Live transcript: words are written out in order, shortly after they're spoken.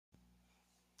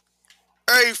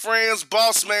Hey friends,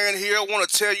 Bossman here. I want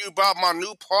to tell you about my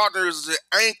new partners at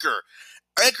Anchor.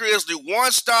 Anchor is the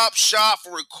one-stop shop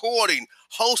for recording,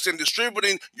 hosting,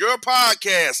 distributing your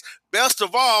podcast. Best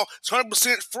of all, it's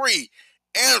 100% free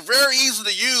and very easy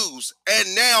to use.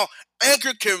 And now,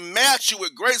 Anchor can match you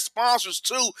with great sponsors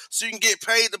too, so you can get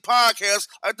paid the podcast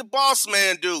like the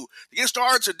Bossman do. To get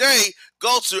started today,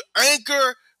 go to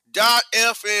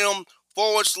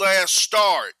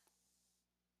anchor.fm/start.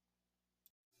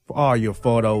 For all your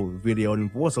photo, video,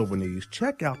 and voiceover needs,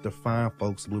 check out the fine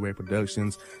folks at Blueberry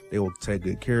Productions. They will take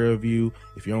good care of you.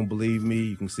 If you don't believe me,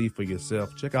 you can see for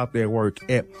yourself. Check out their work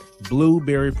at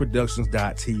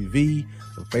blueberryproductions.tv,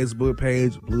 the Facebook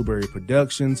page, Blueberry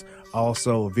Productions,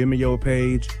 also a Vimeo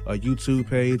page, a YouTube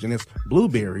page, and it's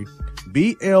Blueberry,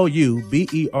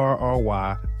 BLUBERRY,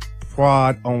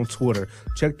 Prod on Twitter.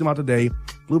 Check them out today.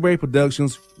 Blueberry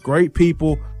Productions, great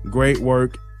people, great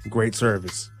work, great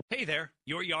service. Hey there,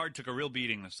 your yard took a real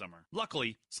beating this summer.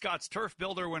 Luckily, Scott's Turf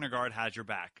Builder Winter Guard has your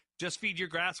back. Just feed your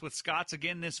grass with Scott's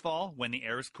again this fall when the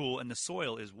air is cool and the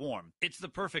soil is warm. It's the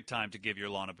perfect time to give your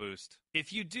lawn a boost.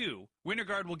 If you do, Winter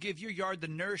Guard will give your yard the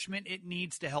nourishment it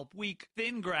needs to help weak,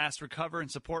 thin grass recover and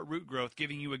support root growth,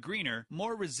 giving you a greener,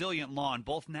 more resilient lawn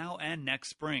both now and next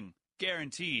spring.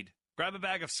 Guaranteed. Grab a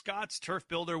bag of Scott's Turf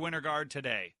Builder Winter Guard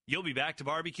today. You'll be back to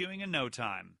barbecuing in no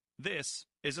time. This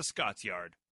is a Scott's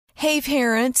Yard. Hey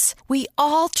parents, we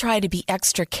all try to be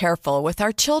extra careful with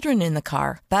our children in the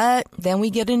car, but then we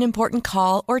get an important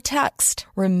call or text.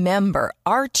 Remember,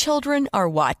 our children are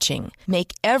watching.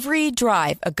 Make every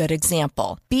drive a good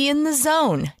example. Be in the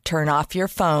zone. Turn off your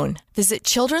phone. Visit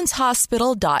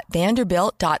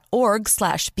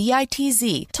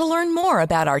childrenshospital.vanderbilt.org/BITZ to learn more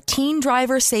about our teen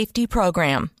driver safety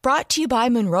program. Brought to you by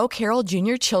Monroe Carroll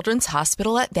Jr. Children's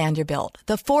Hospital at Vanderbilt,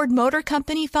 the Ford Motor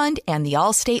Company Fund, and the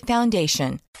Allstate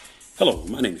Foundation. Hello,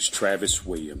 my name is Travis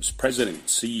Williams, President and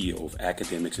CEO of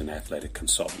Academics and Athletic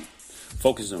Consulting,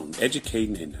 focusing on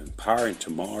educating and empowering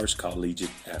tomorrow's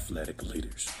collegiate athletic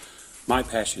leaders. My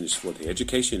passion is for the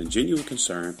education and genuine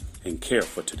concern and care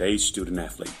for today's student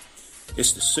athlete.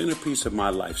 It's the centerpiece of my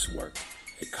life's work.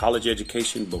 A college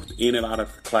education, both in and out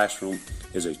of the classroom,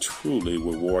 is a truly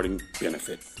rewarding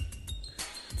benefit.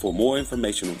 For more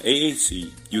information on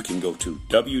AAC, you can go to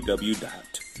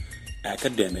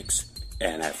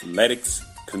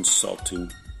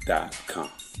www.academicsandathleticsconsulting.com.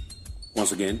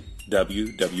 Once again,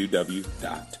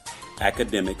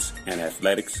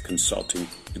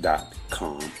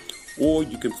 www.academicsandathleticsconsulting.com. Or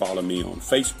you can follow me on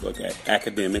Facebook at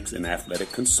Academics and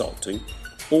Athletic Consulting,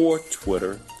 or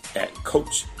Twitter at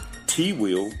Coach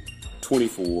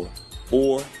TWill24,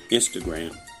 or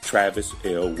Instagram Travis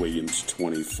L. Williams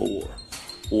 24.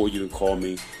 Or you can call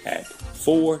me at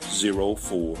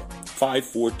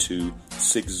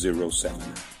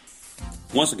 404-542-6079.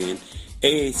 Once again,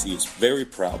 AAC is very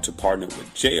proud to partner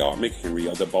with J.R. McHenry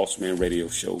of the Bossman Radio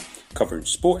Show, covering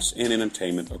sports and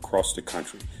entertainment across the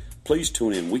country. Please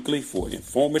tune in weekly for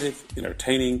informative,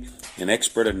 entertaining, and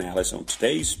expert analysis on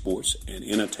today's sports and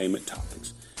entertainment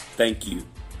topics. Thank you.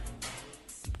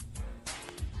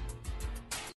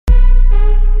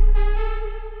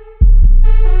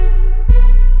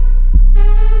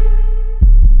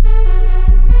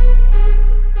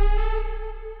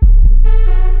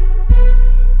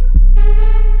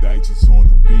 Digits on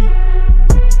the beat.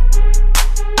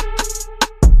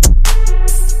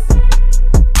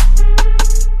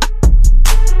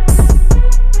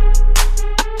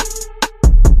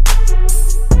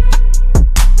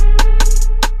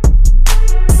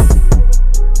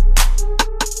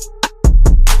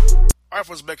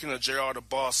 Alright, back in the JR the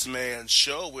Bossman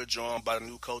Show. We're joined by the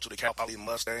new coach of the Cal Poly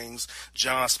Mustangs,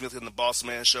 John Smith, in the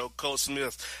Bossman Show. Coach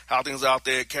Smith, how things out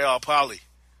there at Cal Poly?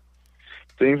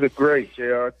 Things are great,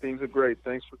 JR. Things are great.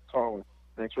 Thanks for calling.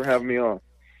 Thanks for having me on.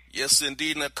 Yes,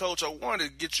 indeed. Now, Coach, I wanted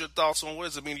to get your thoughts on what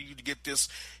does it mean to you to get this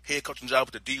head coaching job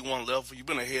at the D1 level. You've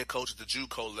been a head coach at the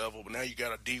JUCO level, but now you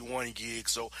got a D1 gig.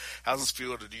 So how does it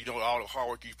feel that all the hard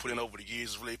work you put in over the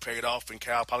years has really paid off, and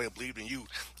Cal Poly believed in you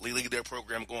to lead their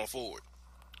program going forward?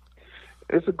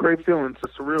 It's a great feeling. It's a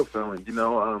surreal feeling.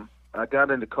 I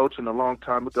got into coaching a long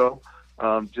time ago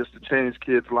just to change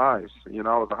kids' lives. I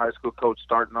was a high school coach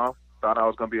starting off, thought I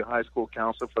was going to be a high school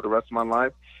counselor for the rest of my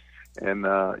life, and,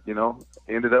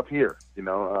 ended up here.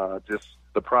 Just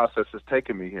the process has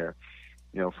taken me here.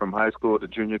 From high school to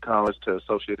junior college to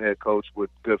associate head coach with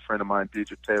a good friend of mine,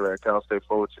 Deidre Taylor at Cal State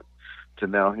Fullerton, to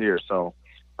now here. So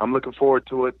I'm looking forward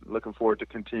to it, looking forward to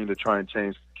continue to try and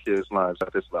change kids' lives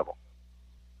at this level.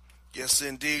 Yes,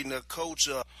 indeed. Now, Coach,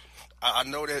 I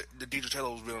know that the DJ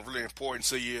Taylor has been really important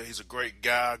to you. He's a great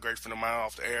guy, great friend of mine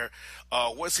off the air.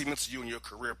 What's he meant to you in your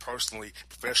career personally,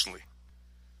 professionally?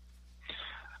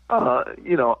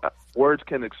 Words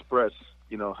can express,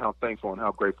 how thankful and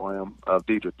how grateful I am of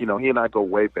Diedrich. He and I go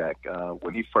way back.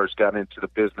 When he first got into the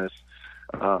business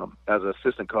as an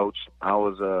assistant coach, I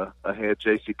was a head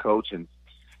JC coach, and,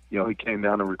 he came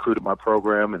down and recruited my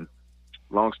program. And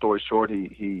long story short,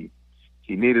 he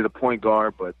needed a point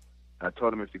guard, but I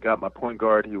told him if he got my point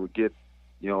guard, he would get,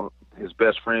 his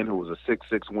best friend who was a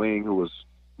 6'6" wing who was,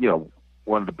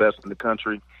 one of the best in the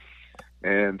country.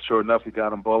 And sure enough, he got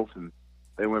them both, and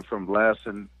they went from last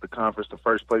in the conference to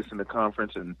first place in the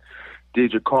conference. And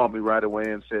Diedrich called me right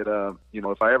away and said,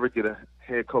 if I ever get a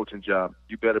head coaching job,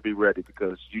 you better be ready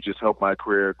because you just helped my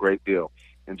career a great deal.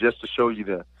 And just to show you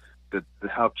the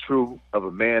how true of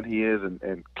a man he is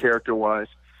and character-wise,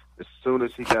 as soon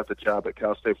as he got the job at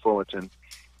Cal State Fullerton,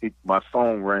 my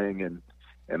phone rang, and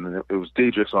it was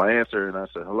Diedrich, so I answered, and I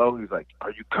said, hello. He's like,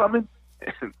 are you coming?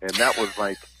 And that was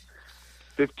like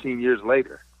 15 years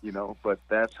later, but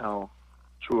that's how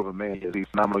true of a man he is. He's a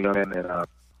phenomenal young man,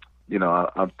 and,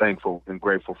 I'm thankful and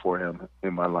grateful for him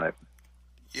in my life.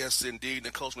 Yes, indeed.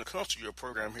 And, Coach, when it comes to your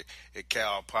program at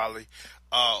Cal Poly,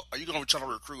 are you going to be trying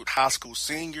to recruit high school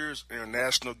seniors,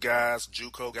 international guys,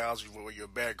 JUCO guys, with your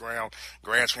background,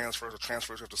 grad transfers or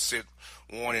transfers have to sit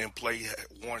one and play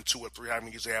 1, 2, or 3? How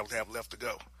many years they have left to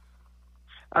go?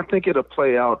 I think it'll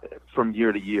play out from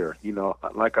year to year.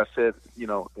 Like I said, in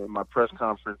my press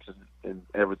conference and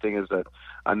everything, is that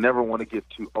I never want to get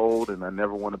too old and I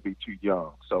never want to be too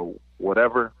young. So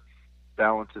whatever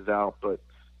balances out, but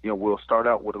we'll start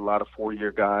out with a lot of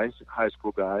 4-year guys, high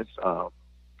school guys,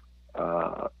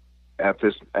 at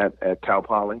Cal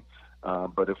Poly.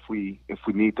 But if we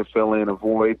need to fill in a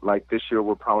void, like this year,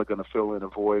 we're probably going to fill in a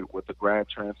void with the grad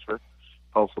transfer,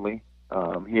 hopefully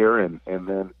here, and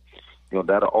then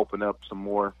that'll open up some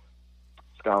more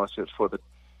scholarships for the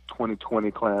 2020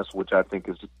 class, which I think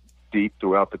is deep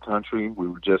throughout the country. We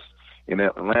were just in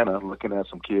Atlanta looking at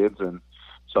some kids, and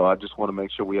so I just want to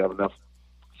make sure we have enough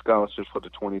scholarships for the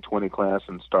 2020 class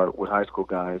and start with high school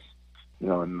guys,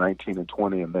 in 19 and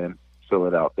 20, and then fill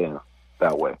it out there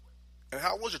that way. And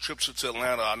how was your trip to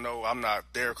Atlanta? I know I'm not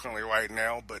there currently right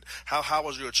now, but how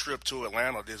was your trip to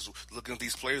Atlanta, looking at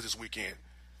these players this weekend?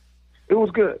 It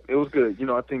was good.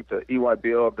 I think the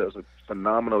EYBL does a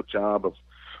phenomenal job of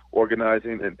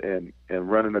organizing and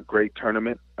running a great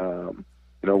tournament. We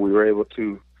were able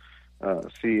to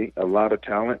see a lot of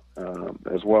talent,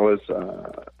 as well as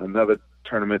another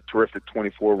tournament, Terrific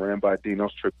 24, ran by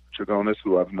Dinos Trigonis,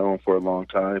 who I've known for a long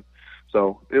time.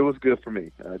 So it was good for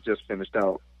me. I just finished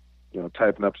out,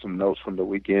 typing up some notes from the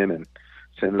weekend and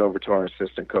sending it over to our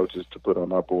assistant coaches to put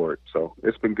on our board. So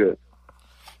it's been good.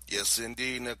 Yes,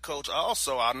 indeed. Now, Coach,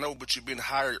 I know, but you've been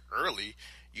hired early.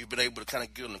 You've been able to kind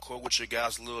of get in the court with your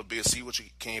guys a little bit, see what you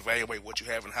can evaluate what you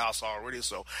have in house already.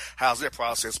 So how's that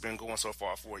process been going so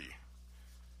far for you?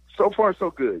 So far,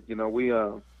 so good.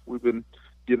 We've been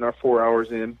getting our 4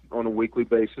 hours in on a weekly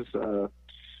basis,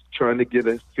 trying to get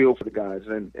a feel for the guys.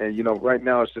 And right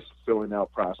now it's just a filling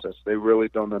out process. They really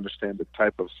don't understand the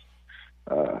type of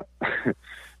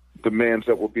demands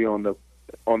that will be on the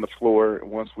floor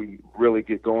once we really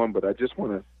get going. But I just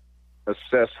want to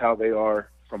assess how they are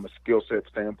from a skill set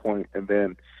standpoint and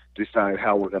then decide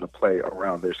how we're going to play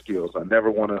around their skills. I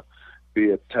never want to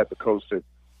be a type of coach that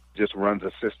just runs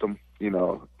a system.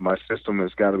 My system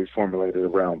has got to be formulated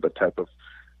around the type of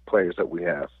players that we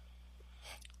have.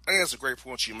 I think that's a great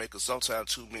point you make, because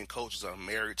sometimes too many coaches are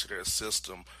married to their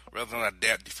system rather than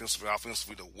adapt defensively and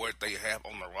offensively to what they have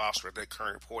on the roster at that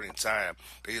current point in time.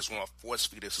 They just want to force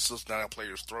feed their system down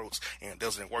players' throats, and it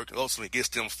doesn't work. It ultimately gets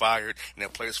them fired, and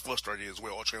that players frustrated as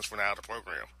well, or transferring out of the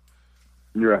program.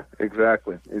 Yeah,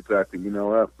 exactly.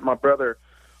 My brother,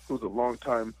 who's a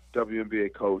longtime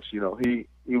WNBA coach,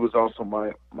 he was also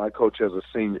my coach as a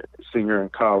senior in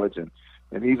college, and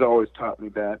he's always taught me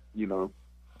that, you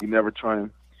never try and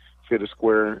fit a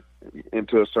square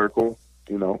into a circle,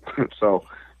 so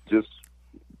just,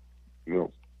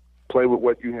 play with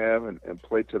what you have and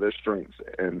play to their strengths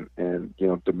and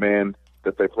demand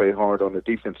that they play hard on the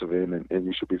defensive end, and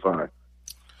you should be fine.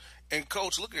 And,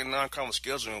 Coach, looking at non-conference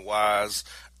scheduling-wise,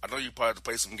 I know you probably have to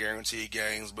play some guaranteed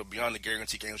games, but beyond the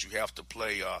guaranteed games you have to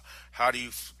play, how do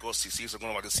you go see something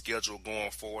about the schedule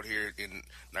going forward here in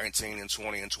 19 and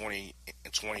 20 and 20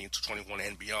 and 20 to 21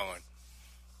 and beyond?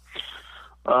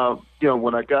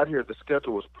 When I got here, the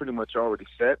schedule was pretty much already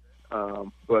set,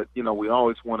 but we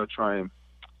always want to try and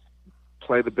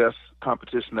play the best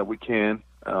competition that we can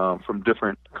from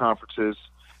different conferences,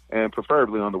 and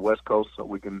preferably on the West Coast, so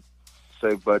we can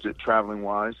save budget traveling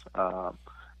wise,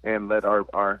 and let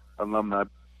our alumni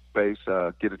base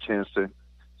get a chance to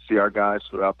see our guys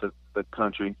throughout the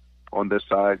country on this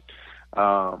side.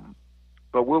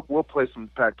 but we'll play some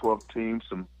Pac-12 teams,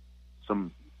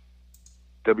 some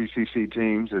WCC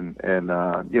teams, and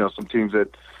some teams that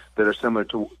are similar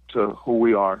to who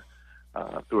we are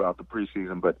throughout the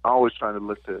preseason. But always trying to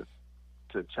look to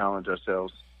challenge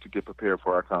ourselves to get prepared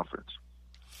for our conference.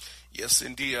 Yes,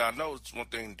 indeed. I know it's one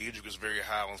thing. Diedrich is very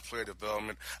high on player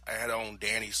development. I had on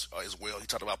Danny as well. He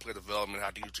talked about player development,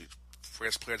 how Diedrich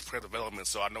press player development.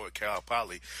 So I know at Cal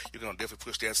Poly, you're going to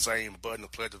definitely push that same button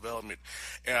of player development.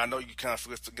 And I know you kind of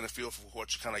get a feel for what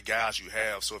kind of guys you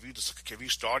have. So if you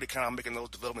started kind of making those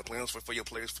development plans for your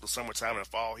players for the summertime and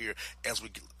fall here as we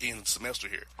get in the semester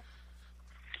here.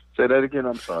 Say that again.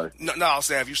 I'm sorry. No, I was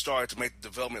saying, have you started to make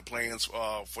development plans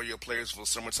for your players for the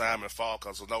summertime and fall?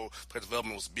 Because I know player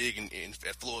development was big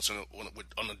at Fullerton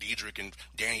under Diedrich, and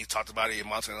Danny talked about it in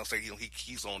Montana State.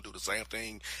 He's going to do the same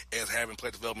thing as having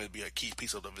player development be a key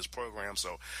piece of his program.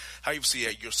 So how you see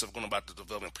yourself going about the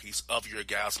development piece of your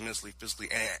guys mentally, physically,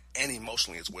 and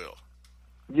emotionally as well?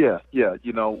 Yeah.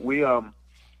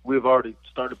 We've already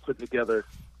started putting together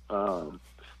the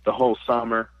whole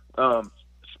summer,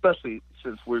 especially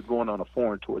since we're going on a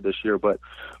foreign tour this year, but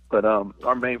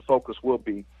our main focus will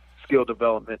be skill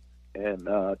development and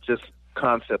just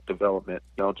concept development.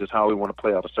 Just how we want to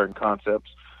play out a certain concepts,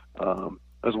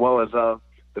 as well as the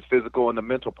physical and the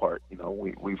mental part.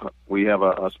 We have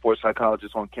a sports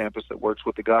psychologist on campus that works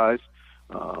with the guys,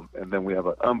 and then we have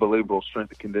an unbelievable strength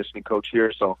and conditioning coach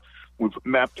here. So we've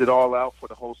mapped it all out for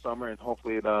the whole summer, and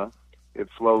hopefully it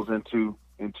flows into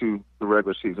the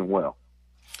regular season well.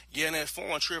 Yeah, and that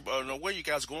foreign trip, where you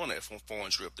guys going at foreign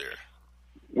trip there?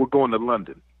 We're going to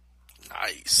London.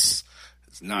 Nice.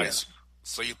 It's nice. Yeah.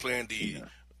 So you're playing the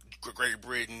Great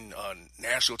Britain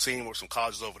national team or some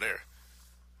colleges over there?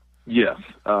 Yes.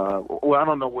 Well, I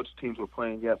don't know which teams we're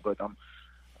playing yet, but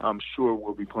I'm sure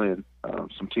we'll be playing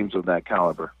some teams of that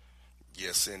caliber.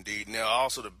 Yes, indeed. Now,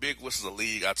 also the big whistle of the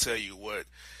league, I tell you what,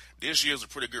 this year's a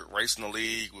pretty good race in the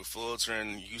league with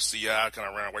Fullerton, UCI kind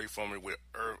of ran away from it with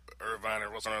Irvine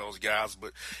and some of those guys.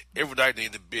 But every night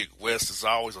in the Big West is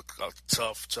always a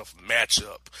tough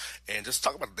matchup. And just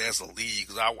talk about that as a league,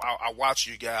 because I watch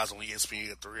you guys on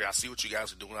ESPN3. I see what you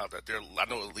guys are doing out there. I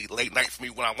know it's late night for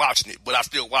me when I'm watching it, but I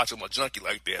still watch. I'm a junkie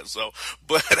like that. So,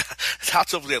 but how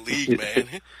tough is that league,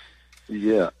 man?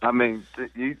 Yeah, I mean,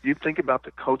 you think about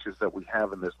the coaches that we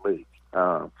have in this league.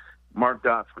 Mark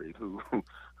Gottfried, who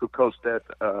coached at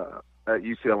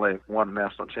UCLA, won a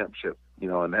national championship,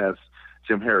 and has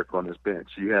Jim Herrick on his bench.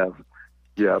 You have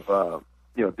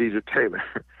Deidre Taylor,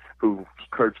 who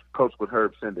coached with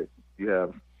Herb Sendick. You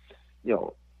have,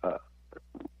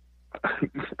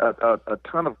 a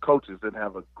ton of coaches that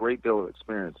have a great deal of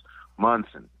experience.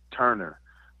 Munson, Turner,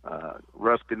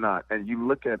 Russ Gannott, and you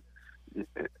look at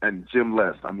and Jim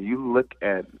Les. I mean, you look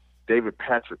at David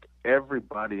Patrick.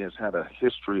 Everybody has had a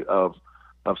history of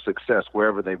success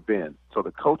wherever they've been. So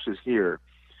the coaches here,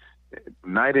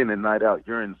 night in and night out,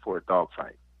 you're in for a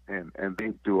dogfight, and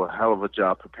they do a hell of a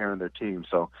job preparing their team.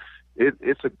 So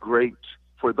it's a great,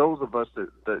 for those of us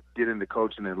that get into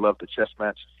coaching and love the chess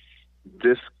match,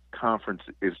 this conference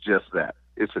is just that.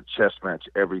 It's a chess match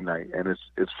every night, and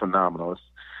it's phenomenal.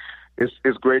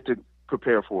 It's great to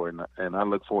prepare for it, and I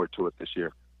look forward to it this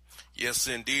year. Yes,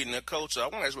 indeed. And, Coach, I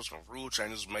want to ask you some rule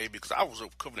changes made, because I was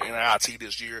covering the NIT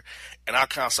this year, and I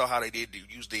kind of saw how they did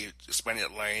use the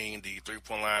expanded lane, the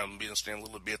three-point line, being stand a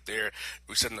little bit there.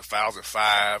 We're setting the fouls at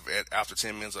 5 after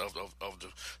 10 minutes of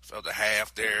the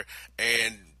half there.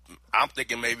 And I'm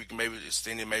thinking maybe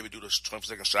extending, maybe do the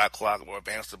 20-second shot clock or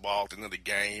advance the ball at the end of the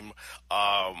game.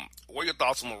 What are your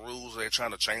thoughts on the rules they're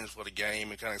trying to change for the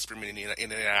game and kind of experimenting in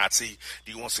the NIT?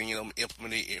 Do you want to see them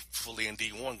implement it fully in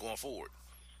D1 going forward?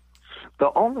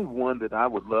 The only one that I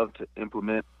would love to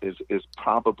implement is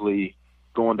probably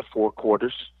going to 4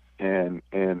 quarters and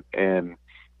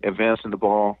advancing the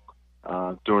ball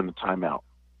during the timeout.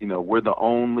 We're the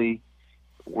only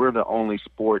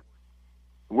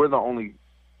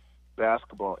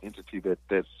basketball entity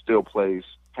that still plays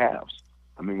halves.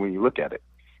 I mean, when you look at it,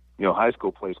 high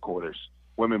school plays quarters,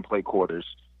 women play quarters,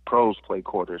 pros play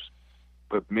quarters,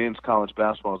 but men's college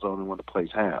basketball is the only one that plays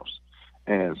halves.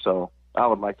 And so I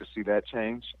would like to see that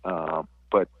change,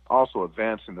 but also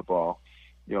advancing the ball,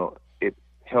 it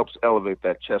helps elevate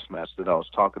that chess match that I was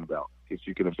talking about. If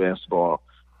you can advance the ball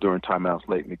during timeouts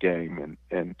late in the game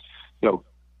and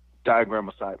diagram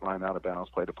a sideline out of bounds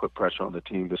play to put pressure on the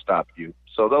team to stop you.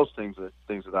 So those things are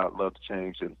things that I'd love to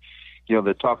change. And,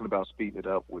 they're talking about speeding it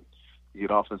up with you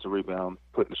get offensive rebound,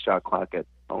 putting the shot clock at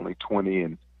only 20.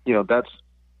 And,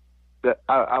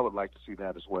 I would like to see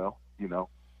that as well,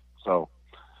 So,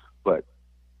 but,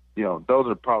 those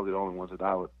are probably the only ones that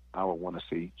I would want to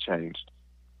see changed.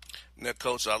 Now,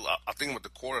 Coach, I think with the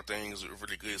quarter thing is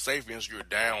really good. Say, for instance, you're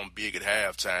down big at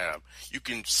halftime. You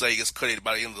can say it's cut it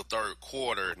by the end of the third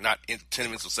quarter, not in 10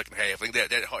 minutes of the second half. I think that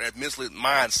mental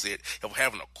mindset of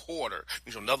having a quarter,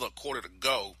 another quarter to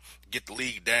go, get the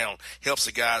league down, helps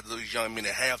the guys, those young men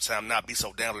at halftime, not be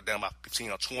so down by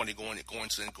 15 or 20 going to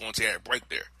that break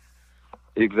there.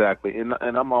 Exactly, and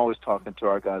I'm always talking to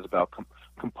our guys about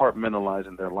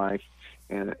compartmentalizing their life,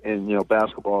 and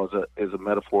basketball is a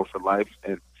metaphor for life,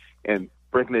 and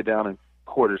breaking it down in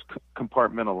quarters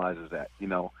compartmentalizes that.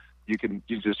 You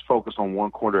just focus on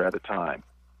one quarter at a time,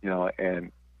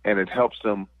 and it helps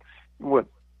them with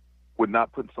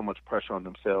not putting so much pressure on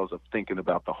themselves of thinking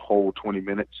about the whole 20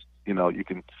 minutes. You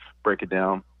can break it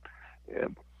down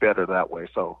better that way.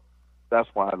 So that's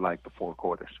why I like the 4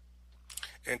 quarters.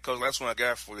 And, Coach, last one I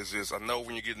got for this is, I know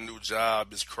when you get a new job,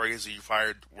 it's crazy. You've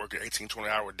hired working 18,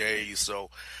 20-hour days.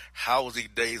 So how has these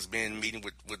days been meeting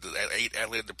with the 8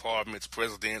 athletic departments,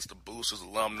 presidents, the boosters,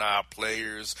 alumni,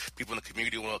 players, people in the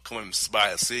community want to come and by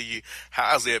and see you?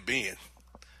 How's that been?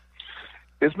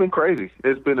 It's been crazy.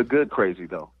 It's been a good crazy,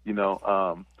 though.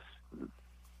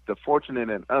 The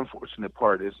fortunate and unfortunate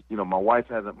part is, my wife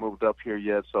hasn't moved up here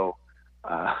yet, so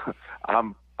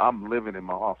I'm living in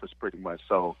my office pretty much,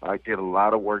 so I get a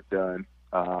lot of work done.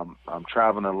 I'm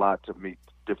traveling a lot to meet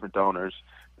different donors,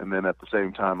 and then at the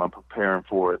same time, I'm preparing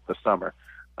for the summer.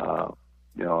 And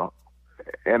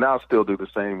I'll still do the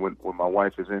same when my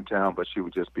wife is in town, but she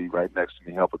would just be right next to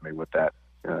me helping me with that.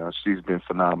 She's been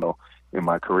phenomenal in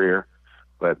my career,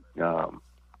 but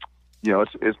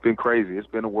it's been crazy. It's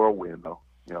been a whirlwind, though.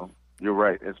 You're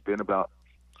right. It's been about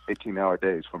 18-hour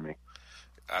days for me.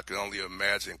 I can only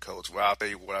imagine, Coach. Well, I'll tell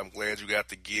you what, I'm glad you got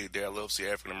the gig there. I love to see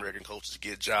African-American coaches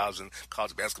get jobs in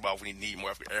college basketball. We need more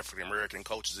African-American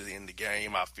coaches in the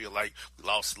game. I feel like we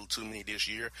lost a little too many this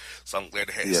year, so I'm glad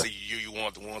to see you. You're one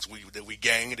of the ones that we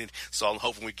gained, and so I'm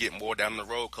hoping we get more down the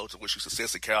road, Coach. I wish you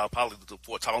success at Cal. Probably look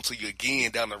forward to talking to you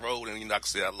again down the road. And like I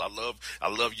said, I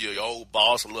love your old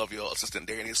boss. I love your assistant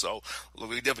Danny. So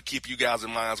we definitely keep you guys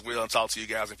in mind as well and talk to you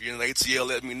guys. If you're in the ATL,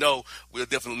 let me know. We'll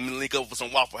definitely link up for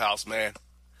some Waffle House, man.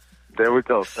 There we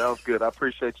go. Sounds good. I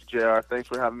appreciate you, JR. Thanks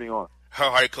for having me on.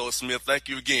 All right, Coach Smith. Thank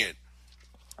you again.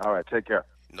 All right. Take care.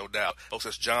 No doubt. Folks,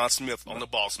 that's John Smith on the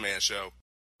Bossman Show.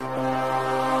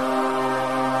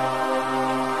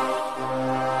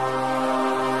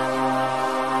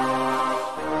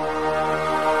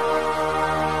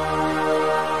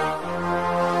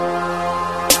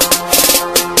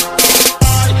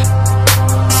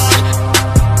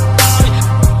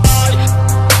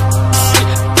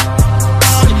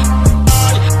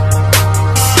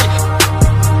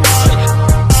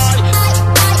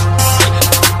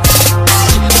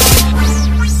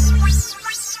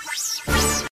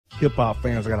 Hip-hop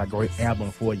fans, I got a great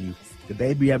album for you. The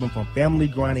debut album from Family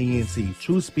Grind ENT,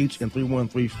 True Speech and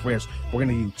 313 Fresh. We're going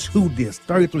to give you 2 discs,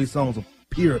 33 songs of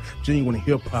pure, genuine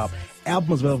hip-hop.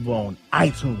 Albums available on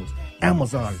iTunes,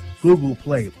 Amazon, Google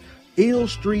Play,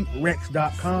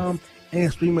 illstreetrex.com,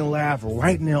 and streaming live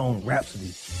right now on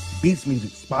Rhapsody, Beats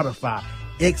Music, Spotify,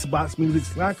 Xbox Music,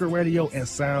 Slacker Radio, and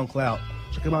SoundCloud.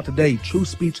 Check them out today. True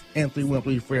Speech and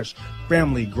 313 Fresh.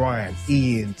 Family Grind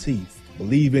ENT.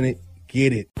 Believe in it.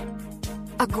 Get it.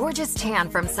 A gorgeous tan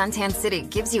from Suntan City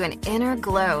gives you an inner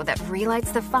glow that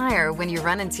relights the fire when you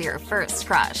run into your first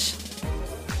crush.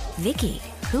 Vicky,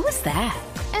 who was that?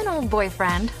 An old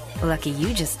boyfriend. Lucky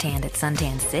you just tanned at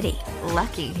Suntan City.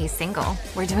 Lucky he's single.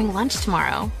 We're doing lunch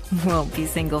tomorrow. Won't be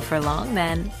single for long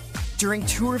then. During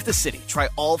Tour of the City, try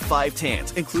all 5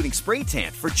 tans, including spray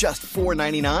tan, for just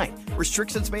 $4.99.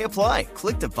 Restrictions may apply.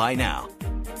 Click to buy now.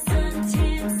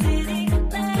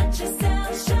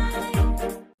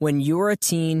 When you're a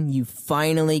teen, you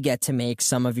finally get to make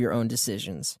some of your own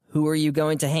decisions. Who are you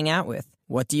going to hang out with?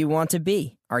 What do you want to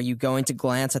be? Are you going to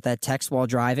glance at that text while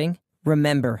driving?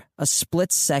 Remember, a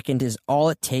split second is all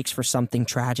it takes for something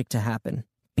tragic to happen.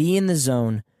 Be in the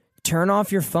zone. Turn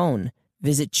off your phone.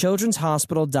 Visit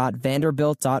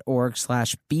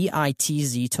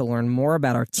childrenshospital.vanderbilt.org/BITZ to learn more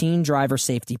about our teen driver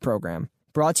safety program.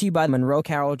 Brought to you by Monroe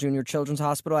Carroll Jr. Children's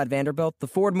Hospital at Vanderbilt, the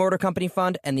Ford Motor Company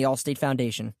Fund, and the Allstate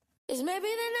Foundation. It's maybe the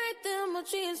night that my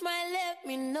dreams might let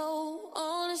me know.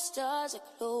 All the stars are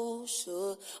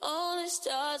closer. All the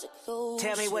stars are closer.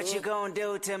 Tell me what you gonna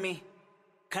do to me.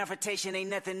 Confrontation ain't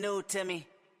nothing new to me.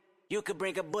 You could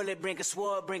bring a bullet, bring a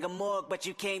sword, bring a morgue, but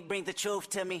you can't bring the truth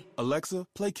to me. Alexa,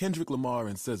 play Kendrick Lamar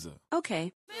and SZA.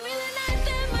 Okay. Maybe the night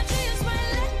that my dreams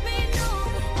might let me know.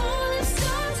 All the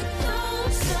stars are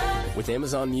closer. With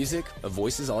Amazon Music, a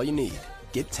voice is all you need.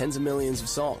 Get tens of millions of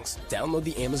songs. Download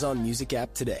the Amazon Music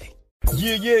app today.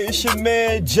 Yeah, it's your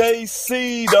man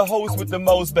JC, the host with the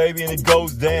most, baby, and it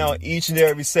goes down each and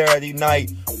every Saturday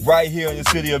night right here in the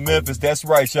city of Memphis. That's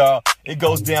right, y'all. It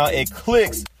goes down at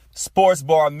Clicks Sports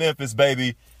Bar Memphis,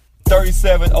 baby.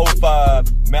 3705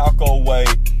 Malco Way,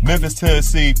 Memphis,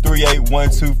 Tennessee,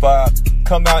 38125.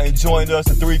 Come out and join us,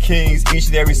 the Three Kings, each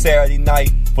and every Saturday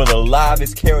night for the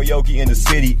livest karaoke in the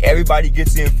city. Everybody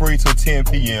gets in free till 10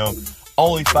 p.m.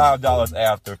 Only $5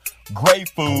 after. Great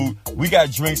food. We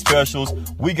got drink specials.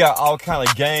 We got all kind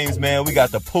of games, man. We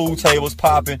got the pool tables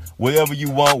popping. Whatever you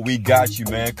want, we got you,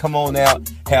 man. Come on out.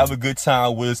 Have a good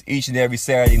time with us each and every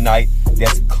Saturday night.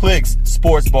 That's Clicks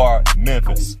Sports Bar,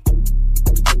 Memphis.